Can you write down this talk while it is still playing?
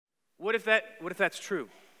What if that's true?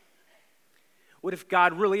 What if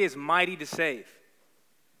God really is mighty to save?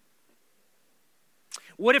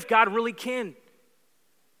 What if God really can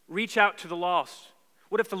reach out to the lost?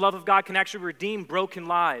 What if the love of God can actually redeem broken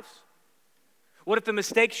lives? What if the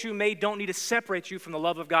mistakes you made don't need to separate you from the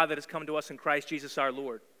love of God that has come to us in Christ Jesus our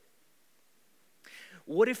Lord?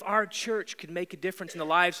 What if our church could make a difference in the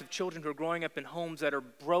lives of children who are growing up in homes that are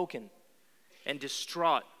broken and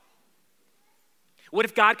distraught? What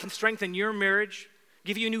if God can strengthen your marriage,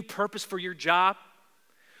 give you a new purpose for your job?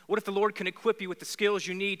 What if the Lord can equip you with the skills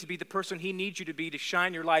you need to be the person He needs you to be to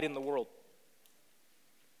shine your light in the world?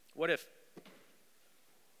 What if?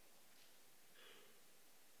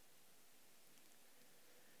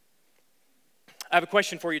 I have a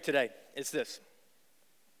question for you today. It's this.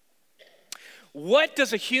 What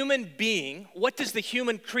does the human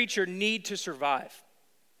creature need to survive?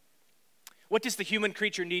 What does the human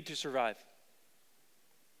creature need to survive?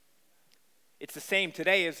 It's the same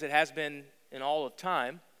today as it has been in all of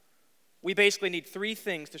time. We basically need three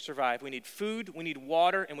things to survive. We need food, we need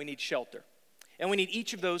water, and we need shelter. And we need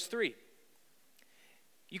each of those three.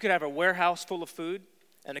 You could have a warehouse full of food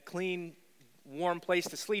and a clean, warm place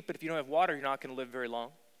to sleep, but if you don't have water, you're not going to live very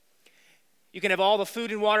long. You can have all the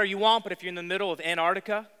food and water you want, but if you're in the middle of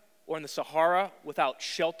Antarctica or in the Sahara without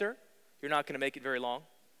shelter, you're not going to make it very long.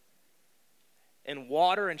 And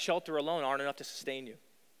water and shelter alone aren't enough to sustain you.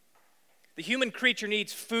 The human creature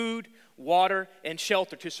needs food, water, and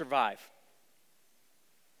shelter to survive.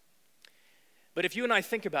 But if you and I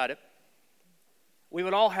think about it, we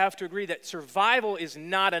would all have to agree that survival is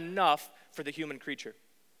not enough for the human creature.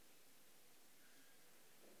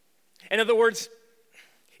 In other words,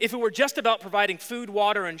 if it were just about providing food,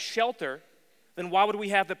 water, and shelter, then why would we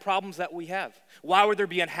have the problems that we have? Why would there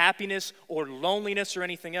be unhappiness or loneliness or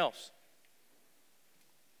anything else?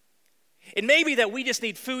 It may be that we just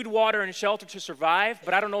need food, water, and shelter to survive,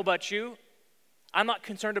 but I don't know about you. I'm not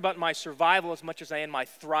concerned about my survival as much as I am my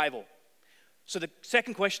thrival. So the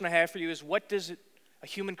second question I have for you is, what does a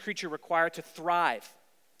human creature require to thrive?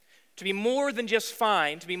 To be more than just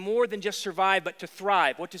fine, to be more than just survive, but to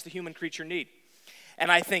thrive, what does the human creature need?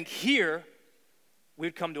 And I think here,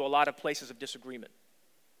 we'd come to a lot of places of disagreement.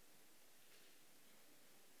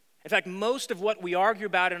 In fact, most of what we argue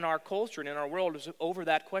about in our culture and in our world is over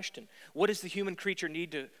that question. What does the human creature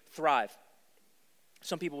need to thrive?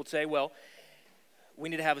 Some people would say, well, we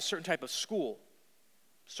need to have a certain type of school,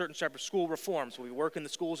 certain type of school reforms. When we work in the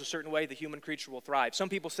schools a certain way, the human creature will thrive. Some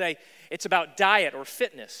people say it's about diet or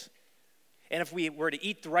fitness. And if we were to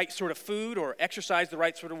eat the right sort of food or exercise the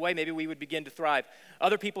right sort of way, maybe we would begin to thrive.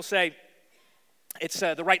 Other people say it's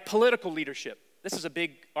the right political leadership. This is a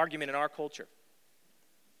big argument in our culture.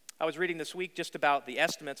 I was reading this week just about the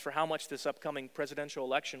estimates for how much this upcoming presidential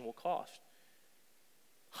election will cost.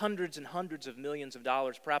 Hundreds and hundreds of millions of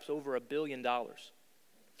dollars, perhaps over $1 billion.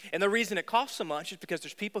 And the reason it costs so much is because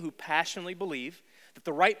there's people who passionately believe that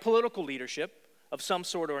the right political leadership of some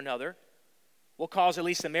sort or another will cause at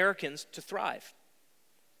least Americans to thrive.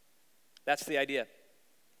 That's the idea.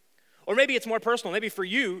 Or maybe it's more personal. Maybe for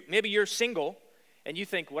you, maybe you're single and you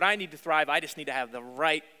think, what I need to thrive, I just need to have the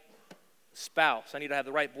right spouse. I need to have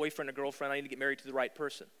the right boyfriend or girlfriend. I need to get married to the right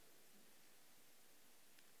person.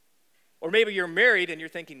 Or maybe you're married and you're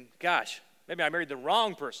thinking, gosh, maybe I married the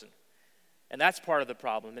wrong person. And that's part of the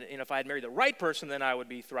problem. And if I had married the right person, then I would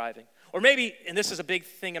be thriving. Or maybe, and this is a big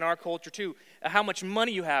thing in our culture too, how much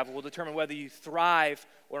money you have will determine whether you thrive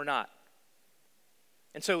or not.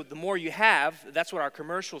 And so the more you have, that's what our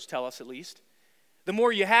commercials tell us at least, the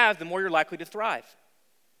more you have, the more you're likely to thrive.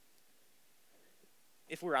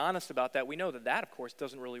 If we're honest about that, we know that, of course,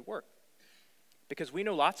 doesn't really work. Because we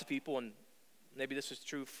know lots of people, and maybe this is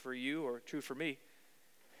true for you or true for me,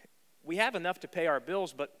 we have enough to pay our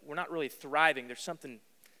bills, but we're not really thriving. There's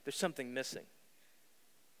something missing.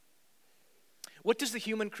 What does the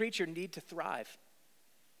human creature need to thrive?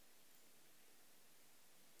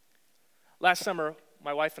 Last summer,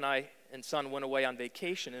 my wife and I and son went away on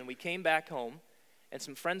vacation, and we came back home, and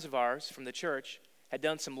some friends of ours from the church had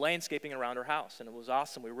done some landscaping around our house, and it was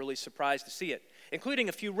awesome. We were really surprised to see it, including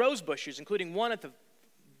a few rose bushes, including one at the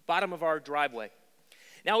bottom of our driveway.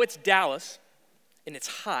 Now, it's Dallas, and it's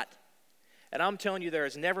hot, and I'm telling you, there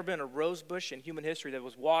has never been a rose bush in human history that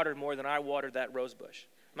was watered more than I watered that rose bush.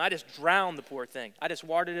 I just drowned the poor thing. I just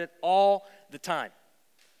watered it all the time.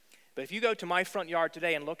 But if you go to my front yard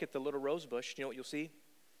today and look at the little rose bush, you know what you'll see?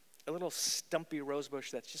 A little stumpy rose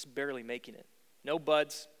bush that's just barely making it. No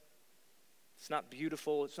buds. It's not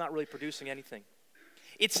beautiful. It's not really producing anything.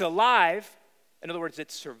 It's alive. In other words,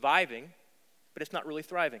 it's surviving, but it's not really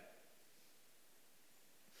thriving.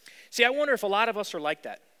 See, I wonder if a lot of us are like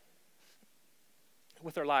that.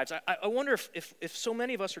 with our lives. I wonder if so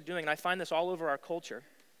many of us are doing, and I find this all over our culture,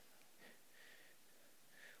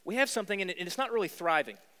 we have something and it's not really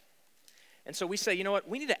thriving. And so we say, you know what,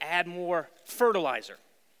 we need to add more fertilizer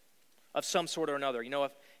of some sort or another. You know,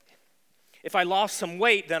 if I lost some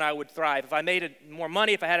weight, then I would thrive. If I made more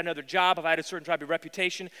money, if I had another job, if I had a certain type of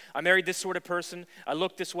reputation, I married this sort of person, I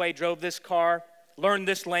looked this way, drove this car, learned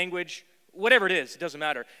this language, whatever it is, it doesn't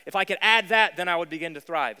matter. If I could add that, then I would begin to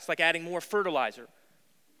thrive. It's like adding more fertilizer.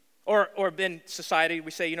 Or in society,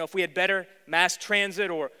 we say, you know, if we had better mass transit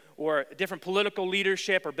or different political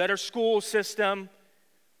leadership or better school system,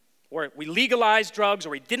 or we legalized drugs,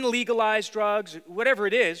 or we didn't legalize drugs, whatever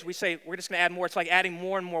it is, we say we're just going to add more. It's like adding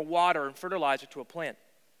more and more water and fertilizer to a plant.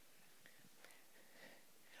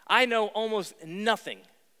 I know almost nothing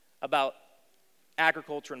about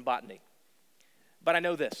agriculture and botany, but I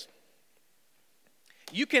know this.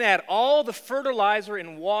 You can add all the fertilizer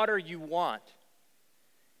and water you want,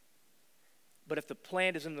 but if the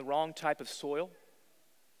plant is in the wrong type of soil,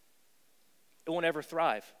 it won't ever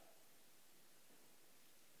thrive.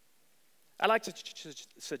 I'd like to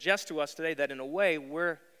suggest to us today that in a way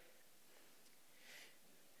we're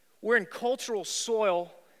in cultural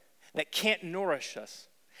soil that can't nourish us,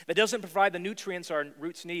 that doesn't provide the nutrients our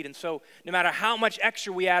roots need. And so no matter how much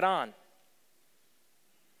extra we add on,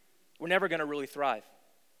 we're never going to really thrive.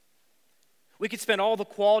 We can spend all the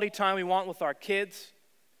quality time we want with our kids.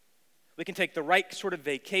 We can take the right sort of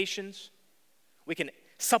vacations. We can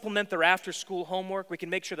supplement their after-school homework. We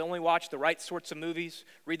can make sure they only watch the right sorts of movies,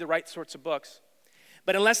 read the right sorts of books.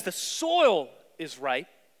 But unless the soil is right,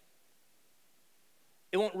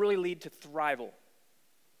 it won't really lead to thrival.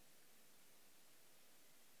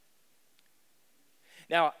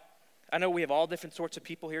 Now, I know we have all different sorts of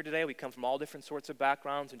people here today. We come from all different sorts of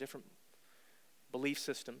backgrounds and different belief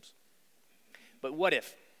systems. But what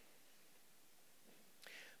if?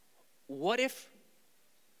 What if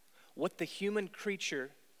what the human creature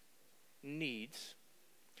needs,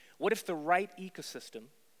 what if the right ecosystem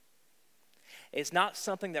is not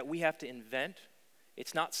something that we have to invent,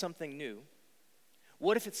 it's not something new,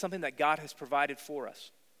 what if it's something that God has provided for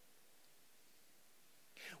us?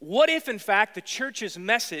 What if, in fact, the church's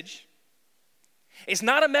message is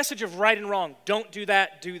not a message of right and wrong, don't do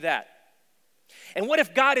that, do that? And what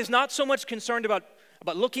if God is not so much concerned about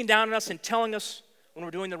looking down on us and telling us when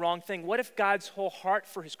we're doing the wrong thing? What if God's whole heart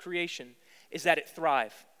for his creation is that it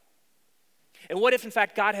thrive? And what if, in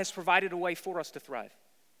fact, God has provided a way for us to thrive?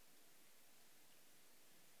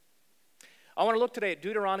 I want to look today at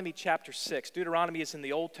Deuteronomy chapter 6. Deuteronomy is in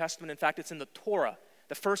the Old Testament. In fact, it's in the Torah,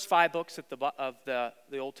 the first 5 books of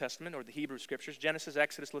the Old Testament, or the Hebrew Scriptures: Genesis,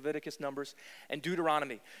 Exodus, Leviticus, Numbers, and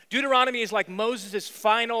Deuteronomy. Deuteronomy is like Moses'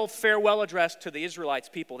 final farewell address to the Israelites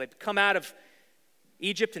people. They've come out of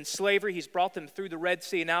Egypt in slavery. He's brought them through the Red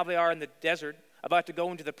Sea, and now they are in the desert, about to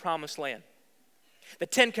go into the promised land. The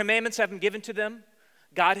 10 Commandments have been given to them.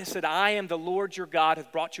 God has said, I am the Lord your God,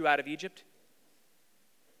 have brought you out of Egypt.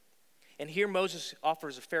 And here Moses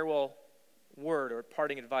offers a farewell word or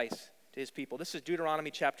parting advice to his people. This is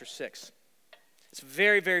Deuteronomy chapter 6. It's a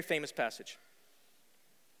very, very famous passage.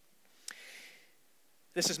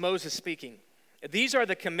 This is Moses speaking. These are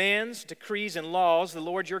the commands, decrees, and laws the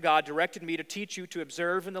Lord your God directed me to teach you to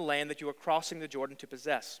observe in the land that you are crossing the Jordan to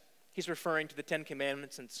possess. He's referring to the 10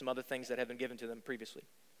 Commandments and some other things that have been given to them previously.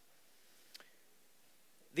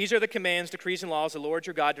 These are the commands, decrees, and laws the Lord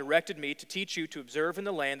your God directed me to teach you to observe in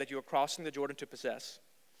the land that you are crossing the Jordan to possess,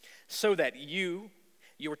 so that you,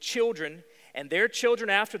 your children, and their children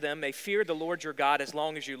after them may fear the Lord your God as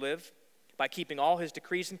long as you live, by keeping all his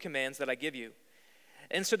decrees and commands that I give you,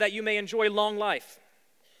 and so that you may enjoy long life.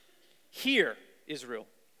 Hear, Israel,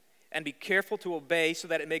 and be careful to obey, so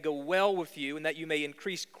that it may go well with you, and that you may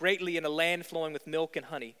increase greatly in a land flowing with milk and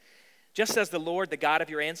honey, just as the Lord, the God of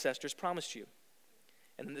your ancestors, promised you.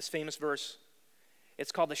 And in this famous verse,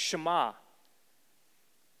 it's called the Shema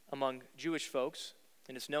among Jewish folks,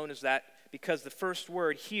 and it's known as that because the first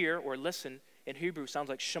word, hear or listen, in Hebrew sounds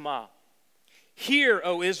like Shema. Hear,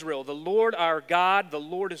 O Israel, the Lord our God, the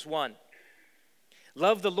Lord is one.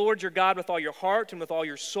 Love the Lord your God with all your heart and with all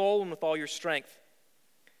your soul and with all your strength.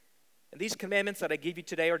 And these commandments that I give you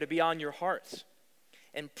today are to be on your hearts,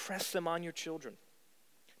 and press them on your children.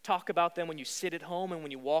 Talk about them when you sit at home and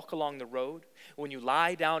when you walk along the road, when you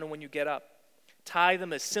lie down and when you get up. Tie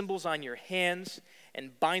them as symbols on your hands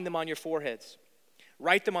and bind them on your foreheads.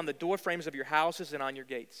 Write them on the doorframes of your houses and on your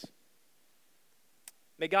gates.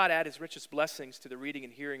 May God add his richest blessings to the reading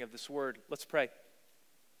and hearing of this word. Let's pray.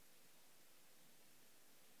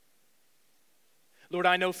 Lord,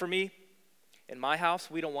 I know for me, in my house,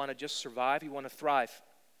 we don't want to just survive, we want to thrive.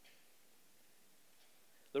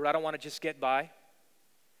 Lord, I don't want to just get by.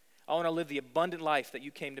 I want to live the abundant life that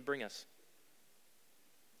you came to bring us.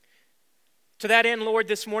 To that end, Lord,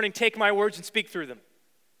 this morning, take my words and speak through them.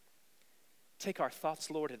 Take our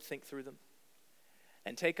thoughts, Lord, and think through them.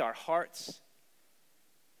 And take our hearts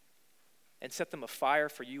and set them afire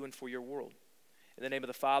for you and for your world. In the name of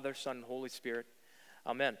the Father, Son, and Holy Spirit,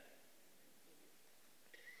 amen.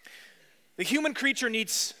 The human creature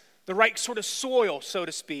needs the right sort of soil, so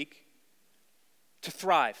to speak, to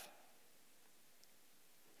thrive.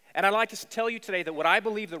 And I'd like to tell you today that what I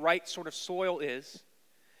believe the right sort of soil is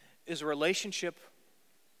a relationship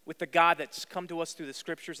with the God that's come to us through the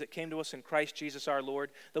scriptures, that came to us in Christ Jesus our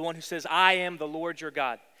Lord, the one who says, I am the Lord your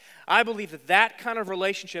God. I believe that that kind of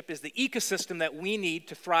relationship is the ecosystem that we need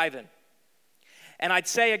to thrive in. And I'd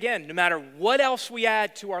say again, no matter what else we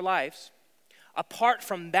add to our lives, apart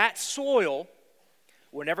from that soil,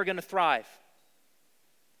 we're never going to thrive.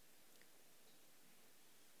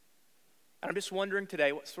 And I'm just wondering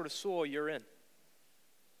today what sort of soil you're in.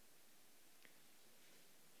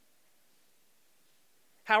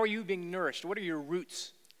 How are you being nourished? What are your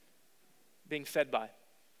roots being fed by?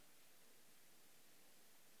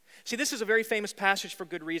 See, this is a very famous passage for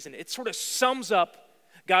good reason. It sort of sums up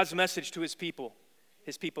God's message to his people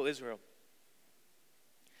Israel.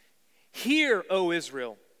 Hear, O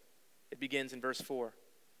Israel, it begins in verse 4.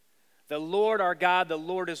 The Lord our God, the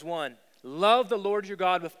Lord is one. Love the Lord your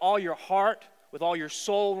God with all your heart, with all your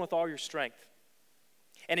soul, and with all your strength.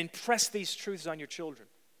 And impress these truths on your children.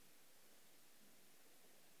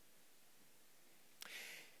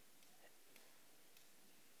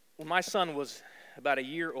 When my son was about a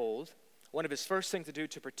year old, one of his first things to do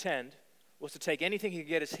to pretend was to take anything he could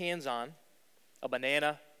get his hands on, a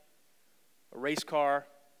banana, a race car,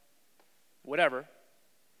 whatever,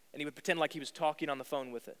 and he would pretend like he was talking on the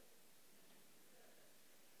phone with it.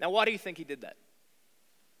 Now, why do you think he did that?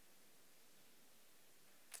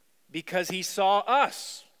 Because he saw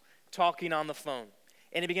us talking on the phone,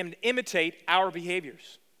 and he began to imitate our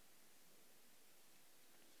behaviors.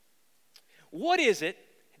 What is it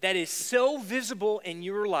that is so visible in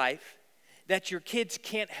your life that your kids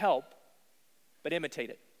can't help but imitate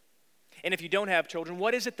it? And if you don't have children,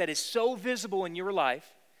 what is it that is so visible in your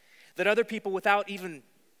life that other people, without even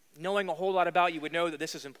knowing a whole lot about you, would know that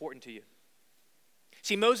this is important to you?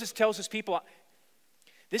 See, Moses tells his people,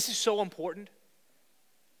 this is so important.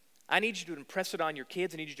 I need you to impress it on your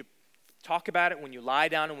kids. I need you to talk about it when you lie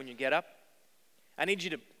down and when you get up. I need you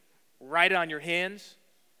to write it on your hands,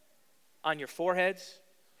 on your foreheads,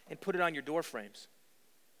 and put it on your door frames.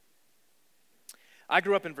 I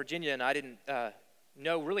grew up in Virginia, and I didn't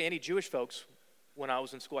know really any Jewish folks when I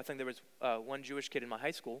was in school. I think there was one Jewish kid in my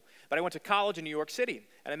high school. But I went to college in New York City,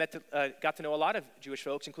 and I got to know a lot of Jewish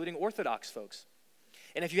folks, including Orthodox folks.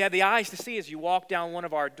 And if you had the eyes to see, as you walked down one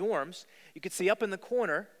of our dorms, you could see up in the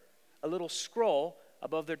corner a little scroll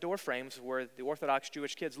above their door frames where the Orthodox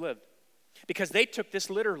Jewish kids lived. Because they took this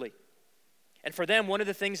literally. And for them, one of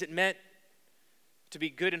the things it meant to be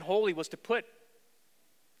good and holy was to put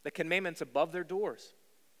the commandments above their doors.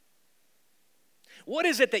 What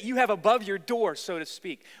is it that you have above your door, so to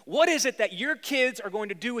speak? What is it that your kids are going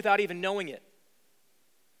to do without even knowing it?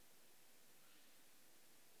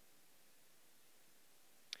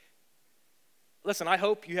 Listen, I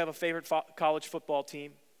hope you have a favorite college football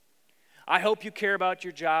team. I hope you care about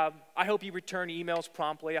your job. I hope you return emails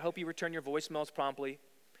promptly. I hope you return your voicemails promptly.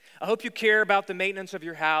 I hope you care about the maintenance of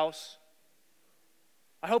your house.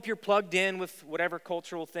 I hope you're plugged in with whatever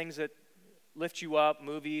cultural things that lift you up,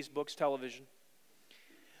 movies, books, television.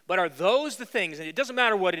 But are those the things, and it doesn't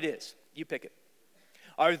matter what it is, you pick it.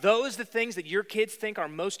 Are those the things that your kids think are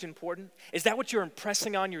most important? Is that what you're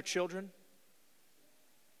impressing on your children?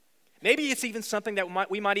 Maybe it's even something that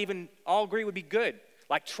we might even all agree would be good,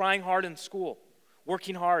 like trying hard in school,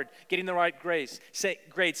 working hard, getting the right grades,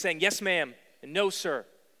 saying yes ma'am and no sir,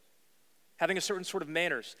 having a certain sort of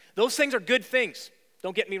manners. Those things are good things.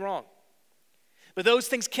 Don't get me wrong. But those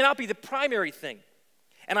things cannot be the primary thing.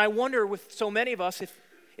 And I wonder with so many of us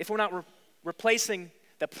if we're not replacing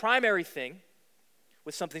the primary thing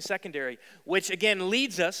with something secondary, which again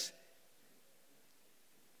leads us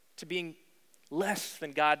to being less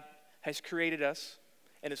than God has created us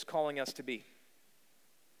and is calling us to be.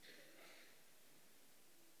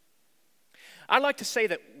 I'd like to say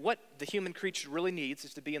that what the human creature really needs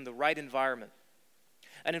is to be in the right environment.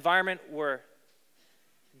 An environment where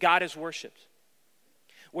God is worshiped,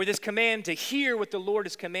 where this command to hear what the Lord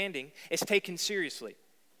is commanding is taken seriously.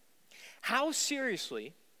 How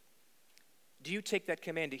seriously do you take that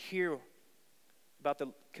command to hear about the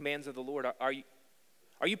commands of the Lord? Are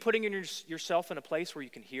you putting yourself in a place where you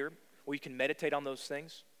can hear where you can meditate on those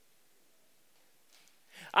things?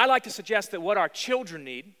 I like to suggest that what our children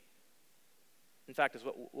need, in fact, is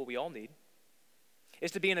what we all need,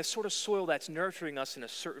 is to be in a sort of soil that's nurturing us in a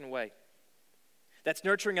certain way. That's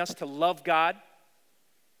nurturing us to love God,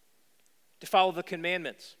 to follow the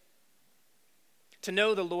commandments, to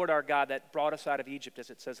know the Lord our God that brought us out of Egypt, as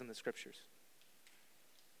it says in the Scriptures.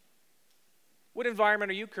 What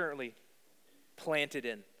environment are you currently planted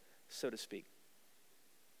in, so to speak?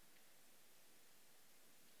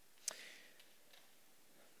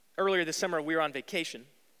 Earlier this summer, we were on vacation.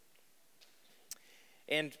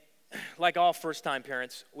 And like all first-time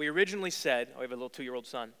parents, we originally said, we have a little 2-year-old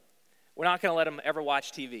son, we're not going to let him ever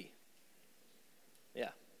watch TV. Yeah.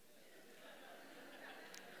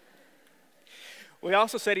 We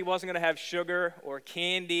also said he wasn't going to have sugar or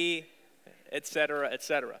candy, etc.,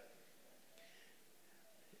 etc.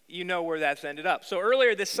 You know where that's ended up. So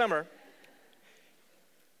earlier this summer,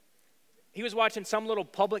 he was watching some little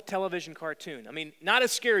public television cartoon. I mean, not a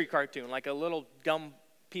scary cartoon, like a little dumb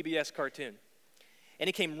PBS cartoon. And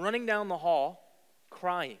he came running down the hall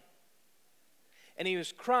crying. And he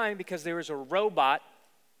was crying because there was a robot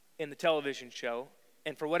in the television show,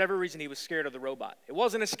 and for whatever reason, he was scared of the robot. It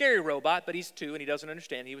wasn't a scary robot, but he's 2 and he doesn't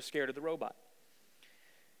understand. He was scared of the robot.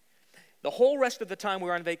 The whole rest of the time we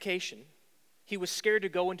were on vacation, he was scared to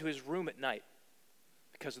go into his room at night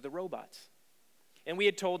because of the robots. And we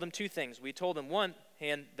had told him 2 things. We told him, 1,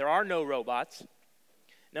 there are no robots.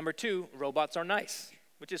 Number 2, robots are nice,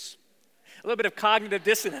 which is a little bit of cognitive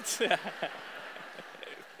dissonance.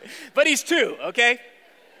 But he's 2, okay?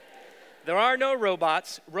 There are no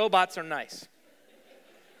robots. Robots are nice.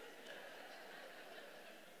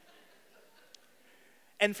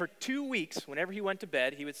 And for 2 weeks, whenever he went to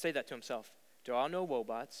bed, he would say that to himself. There are no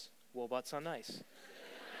robots. Robots are nice.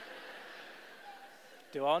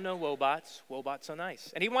 There are no robots. Robots are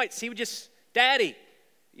nice. And he would just, Daddy,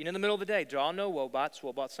 in the middle of the day, there are no robots.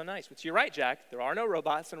 Robots are nice. Which you're right, Jack. There are no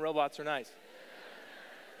robots, and robots are nice.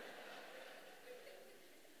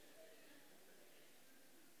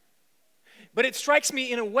 But it strikes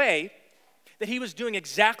me in a way that he was doing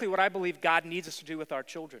exactly what I believe God needs us to do with our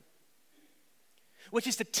children, which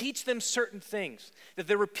is to teach them certain things that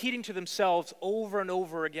they're repeating to themselves over and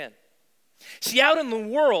over again. See, out in the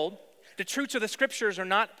world, the truths of the Scriptures are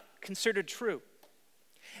not considered true.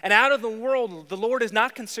 And out of the world, the Lord is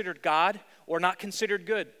not considered God or not considered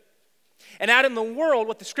good. And out in the world,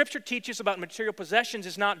 what the Scripture teaches about material possessions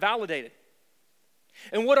is not validated.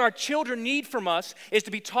 And what our children need from us is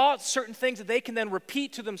to be taught certain things that they can then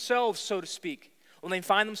repeat to themselves, so to speak, when they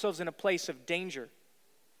find themselves in a place of danger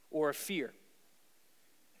or of fear.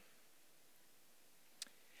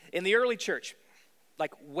 In the early church,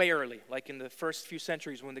 like way early, like in the first few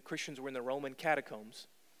centuries when the Christians were in the Roman catacombs,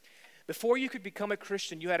 before you could become a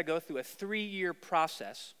Christian, you had to go through a 3-year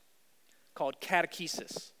process called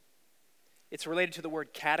catechesis. It's related to the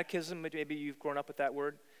word catechism. Maybe you've grown up with that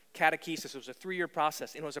word. Catechesis. It was a 3-year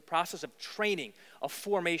process, and it was a process of training, of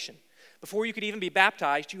formation. Before you could even be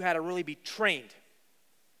baptized, you had to really be trained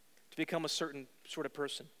to become a certain sort of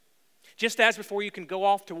person. Just as before you can go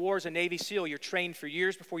off to war as a Navy SEAL, you're trained for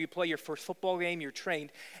years. Before you play your first football game, you're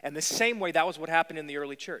trained. And the same way, that was what happened in the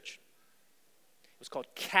early church. It was called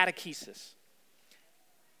catechesis.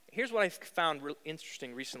 Here's what I found real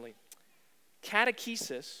interesting recently.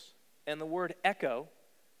 Catechesis and the word echo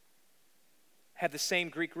have the same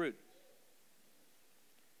Greek root.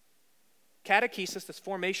 Catechesis, the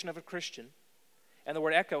formation of a Christian, and the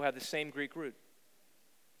word echo have the same Greek root.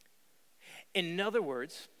 In other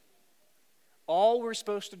words, all we're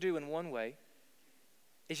supposed to do in one way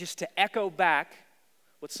is just to echo back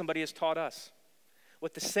what somebody has taught us.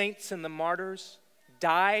 What the saints and the martyrs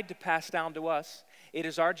died to pass down to us, it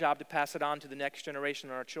is our job to pass it on to the next generation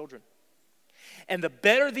and our children. And the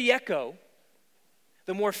better the echo,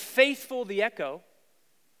 the more faithful the echo,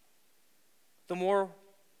 the more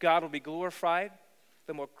God will be glorified,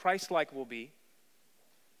 the more Christ-like we'll be,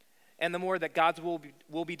 and the more that God's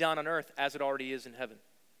will be done on earth as it already is in heaven.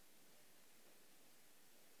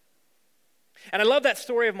 And I love that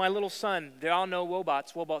story of my little son. They all know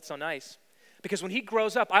robots. Robots are nice. Because when he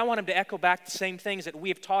grows up, I want him to echo back the same things that we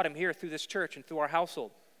have taught him here through this church and through our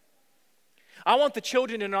household. I want the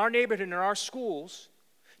children in our neighborhood and in our schools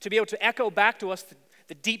to be able to echo back to us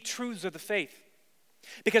the deep truths of the faith.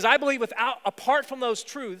 Because I believe apart from those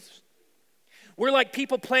truths, we're like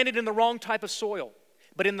people planted in the wrong type of soil.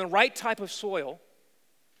 But in the right type of soil,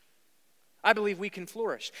 I believe we can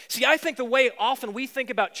flourish. See, I think the way often we think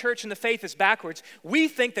about church and the faith is backwards. We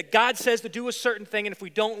think that God says to do a certain thing, and if we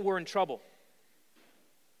don't, we're in trouble.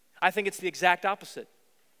 I think it's the exact opposite.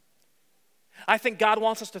 I think God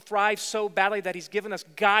wants us to thrive so badly that he's given us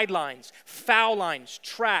guidelines, foul lines,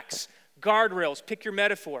 tracks, guardrails, pick your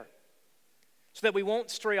metaphor, so that we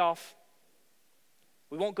won't stray off.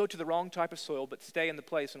 We won't go to the wrong type of soil, but stay in the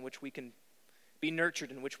place in which we can be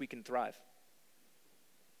nurtured, in which we can thrive.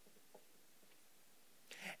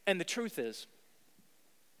 And the truth is,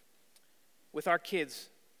 with our kids,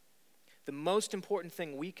 the most important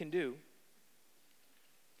thing we can do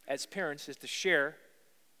as parents is to share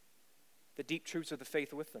the deep truths of the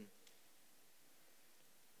faith with them.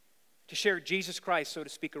 To share Jesus Christ, so to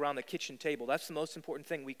speak, around the kitchen table. That's the most important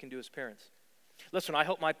thing we can do as parents. Listen, I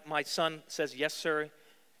hope my son says yes, sir,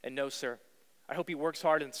 and no, sir. I hope he works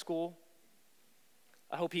hard in school.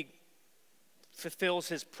 I hope he fulfills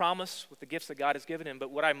his promise with the gifts that God has given him.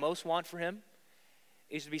 But what I most want for him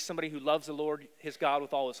is to be somebody who loves the Lord, his God,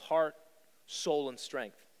 with all his heart, soul, and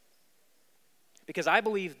strength. Because I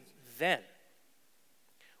believe then,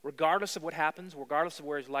 regardless of what happens, regardless of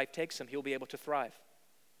where his life takes him, he'll be able to thrive.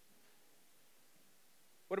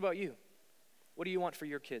 What about you? What do you want for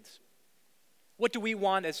your kids? What do we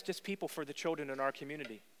want as just people for the children in our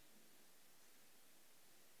community?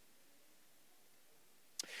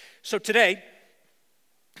 So today,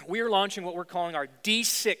 we are launching what we're calling our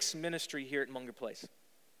D6 ministry here at Munger Place.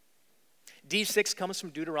 D6 comes from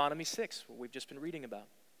Deuteronomy 6, what we've just been reading about.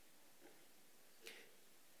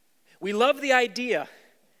 We love the idea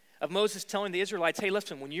of Moses telling the Israelites, hey,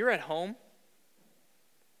 listen, when you're at home,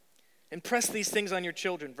 impress these things on your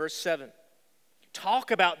children. Verse 7.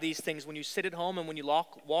 Talk about these things when you sit at home and when you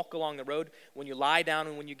walk along the road, when you lie down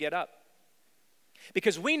and when you get up.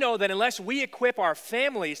 Because we know that unless we equip our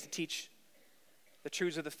families to teach the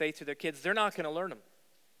truths of the faith to their kids, they're not going to learn them.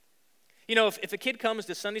 You know, if a kid comes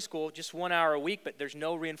to Sunday school just 1 hour a week, but there's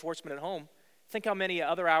no reinforcement at home, think how many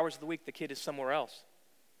other hours of the week the kid is somewhere else.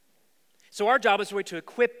 So our job is really to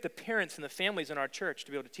equip the parents and the families in our church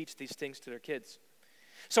to be able to teach these things to their kids.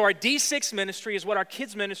 So our D6 ministry is what our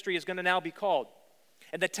kids ministry is going to now be called.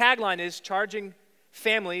 And the tagline is charging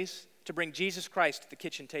families to bring Jesus Christ to the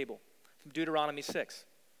kitchen table from Deuteronomy 6.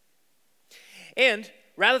 And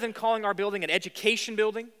rather than calling our building an education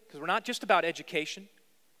building, because we're not just about education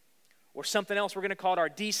or something else, we're going to call it our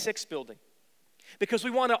D6 building. Because we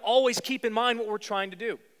want to always keep in mind what we're trying to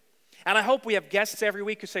do. And I hope we have guests every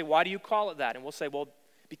week who say, why do you call it that? And we'll say, well,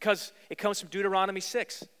 because it comes from Deuteronomy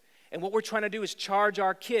 6. And what we're trying to do is charge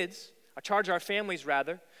our kids, or charge our families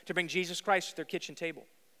rather, to bring Jesus Christ to their kitchen table.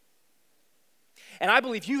 And I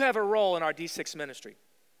believe you have a role in our D6 ministry.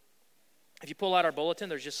 If you pull out our bulletin,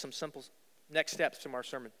 there's just some simple next steps from our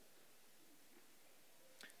sermon.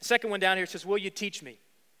 The second one down here says, will you teach me?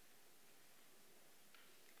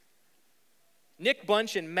 Nick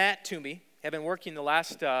Bunch and Matt Toomey have been working the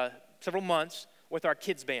last several months with our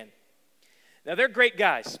kids band. Now, they're great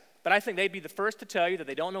guys, but I think they'd be the first to tell you that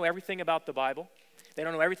they don't know everything about the Bible. They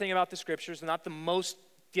don't know everything about the Scriptures. They're not the most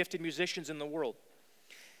gifted musicians in the world.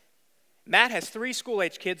 Matt has 3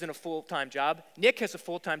 school-age kids and a full-time job. Nick has a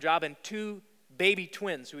full-time job and 2 baby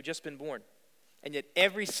twins who had just been born. And yet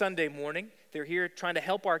every Sunday morning, they're here trying to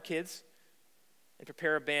help our kids and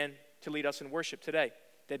prepare a band to lead us in worship today.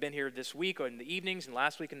 They've been here this week or in the evenings and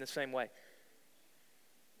last week in the same way.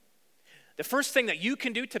 The first thing that you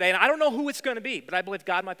can do today, and I don't know who it's going to be, but I believe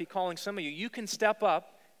God might be calling some of you, you can step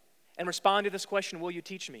up and respond to this question, will you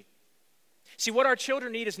teach me? See, what our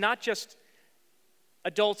children need is not just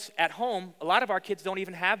adults at home. A lot of our kids don't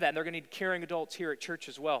even have that, and they're going to need caring adults here at church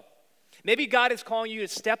as well. Maybe God is calling you to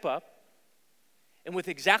step up, and with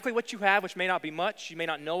exactly what you have, which may not be much, you may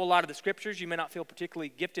not know a lot of the Scriptures, you may not feel particularly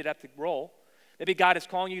gifted at the role, maybe God is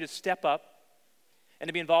calling you to step up and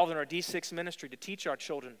to be involved in our D6 ministry to teach our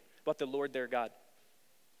children about the Lord their God.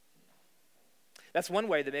 That's one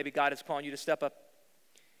way that maybe God is calling you to step up.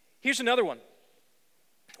 Here's another one.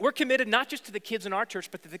 We're committed not just to the kids in our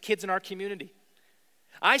church, but to the kids in our community.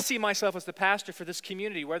 I see myself as the pastor for this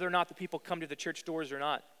community, whether or not the people come to the church doors or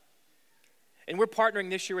not. And we're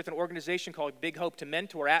partnering this year with an organization called Big Hope to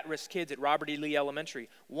mentor at-risk kids at Robert E. Lee Elementary.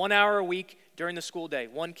 1 hour a week during the school day.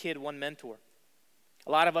 1 kid, 1 mentor.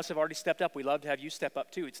 A lot of us have already stepped up. We'd love to have you step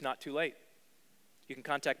up too. It's not too late. You can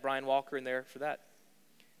contact Brian Walker in there for that.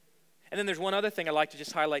 And then there's one other thing I'd like to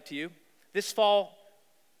just highlight to you. This fall,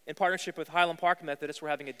 in partnership with Highland Park Methodist, we're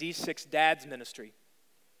having a D6 Dads Ministry.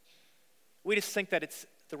 We just think that it's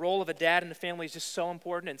the role of a dad in the family is just so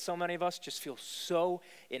important, and so many of us just feel so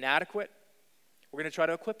inadequate. We're going to try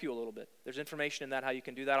to equip you a little bit. There's information in that how you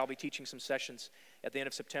can do that. I'll be teaching some sessions at the end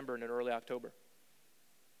of September and in early October.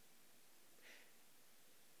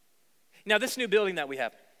 Now, this new building that we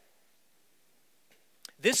have,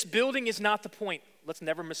 this building is not the point. Let's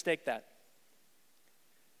never mistake that.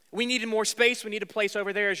 We needed more space. We need a place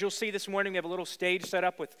over there. As you'll see this morning, we have a little stage set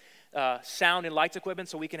up with sound and lights equipment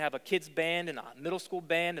so we can have a kids band and a middle school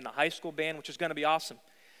band and a high school band, which is going to be awesome.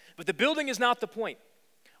 But the building is not the point.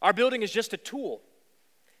 Our building is just a tool.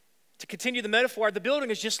 To continue the metaphor, the building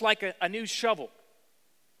is just like a new shovel.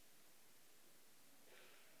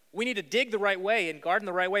 We need to dig the right way and garden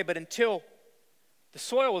the right way, but until the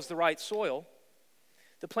soil is the right soil,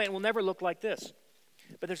 the plant will never look like this.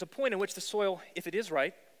 But there's a point in which the soil, if it is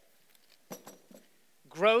right,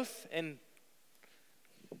 growth and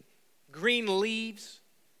green leaves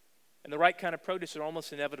and the right kind of produce are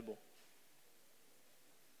almost inevitable.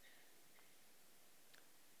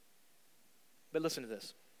 But listen to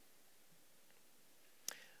this.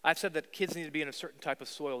 I've said that kids need to be in a certain type of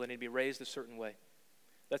soil. They need to be raised a certain way.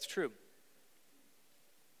 That's true.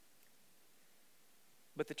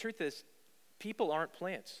 But the truth is, people aren't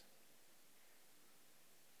plants.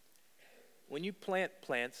 When you plant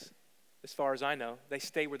plants, as far as I know, they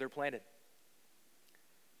stay where they're planted.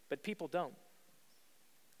 But people don't.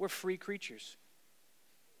 We're free creatures.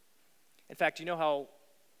 In fact, you know how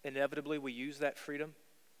inevitably we use that freedom?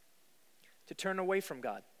 To turn away from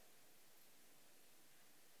God.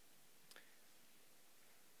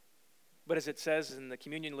 But as it says in the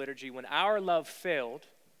communion liturgy, when our love failed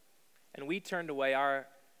and we turned away, our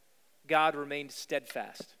God remained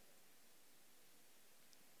steadfast.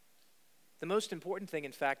 The most important thing,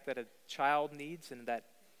 in fact, that a child needs and that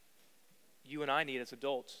you and I need as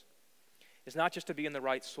adults is not just to be in the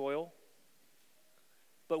right soil,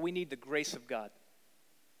 but we need the grace of God.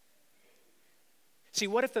 See,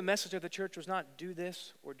 what if the message of the church was not do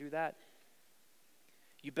this or do that?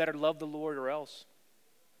 You better love the Lord or else.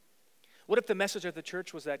 What if the message of the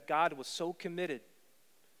church was that God was so committed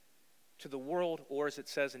to the world, or as it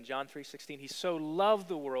says in John 3:16, he so loved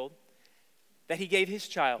the world that he gave his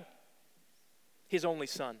child, his only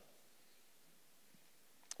son?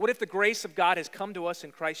 What if the grace of God has come to us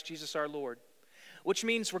in Christ Jesus our Lord, which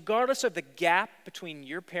means regardless of the gap between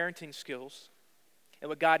your parenting skills and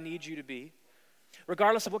what God needs you to be,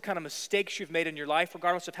 regardless of what kind of mistakes you've made in your life,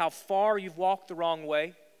 regardless of how far you've walked the wrong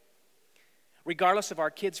way, regardless of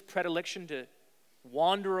our kids' predilection to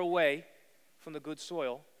wander away from the good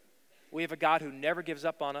soil, we have a God who never gives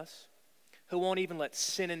up on us, who won't even let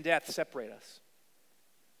sin and death separate us.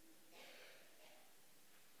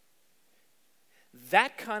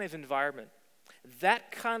 That kind of environment,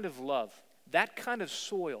 that kind of love, that kind of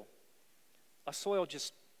soil, a soil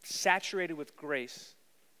just saturated with grace,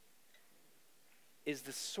 is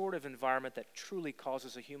the sort of environment that truly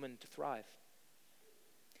causes a human to thrive.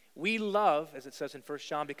 We love, as it says in 1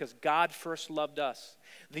 John, because God first loved us.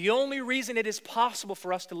 The only reason it is possible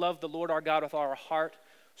for us to love the Lord our God with our heart,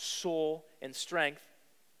 soul, and strength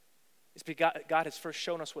is because God has first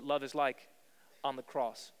shown us what love is like on the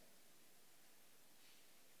cross.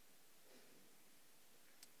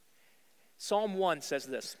 Psalm 1 says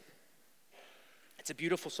this. It's a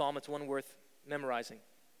beautiful psalm. It's one worth memorizing.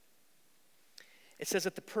 It says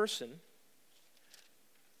that the person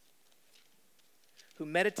who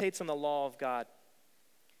meditates on the law of God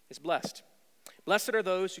is blessed. Blessed are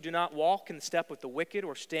those who do not walk in step with the wicked,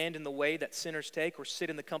 or stand in the way that sinners take, or sit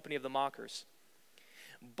in the company of the mockers,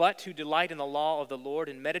 but who delight in the law of the Lord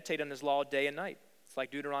and meditate on his law day and night. It's like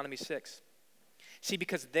Deuteronomy 6. See,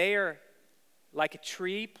 because they are like a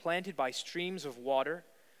tree planted by streams of water,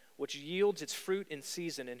 which yields its fruit in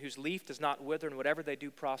season, and whose leaf does not wither, and whatever they do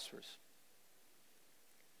prospers.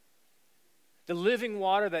 The living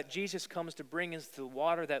water that Jesus comes to bring is the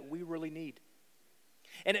water that we really need.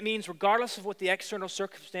 And it means regardless of what the external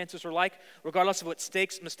circumstances are like, regardless of what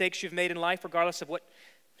mistakes you've made in life, regardless of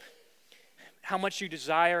how much you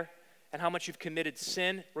desire and how much you've committed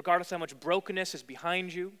sin, regardless of how much brokenness is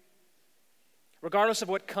behind you, regardless of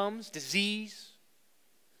what comes, disease,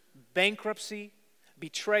 bankruptcy,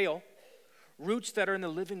 betrayal, roots that are in the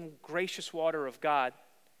living, gracious water of God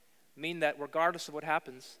mean that regardless of what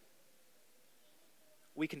happens,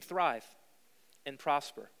 we can thrive and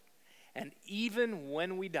prosper. And even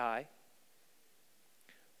when we die,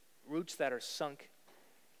 roots that are sunk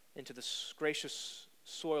into the gracious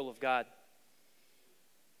soil of God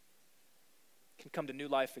can come to new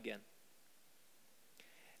life again.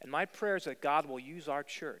 And my prayer is that God will use our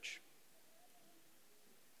church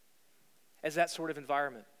as that sort of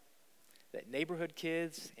environment. That neighborhood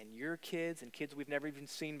kids and your kids and kids we've never even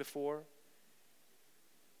seen before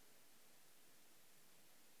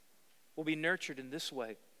will be nurtured in this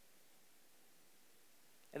way.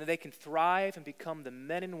 And that they can thrive and become the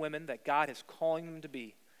men and women that God is calling them to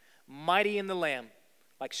be. Mighty in the Lamb,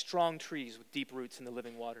 like strong trees with deep roots in the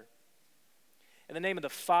living water. In the name of the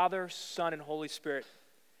Father, Son, and Holy Spirit,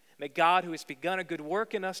 May God, who has begun a good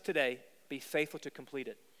work in us today, be faithful to complete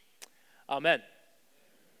it. Amen.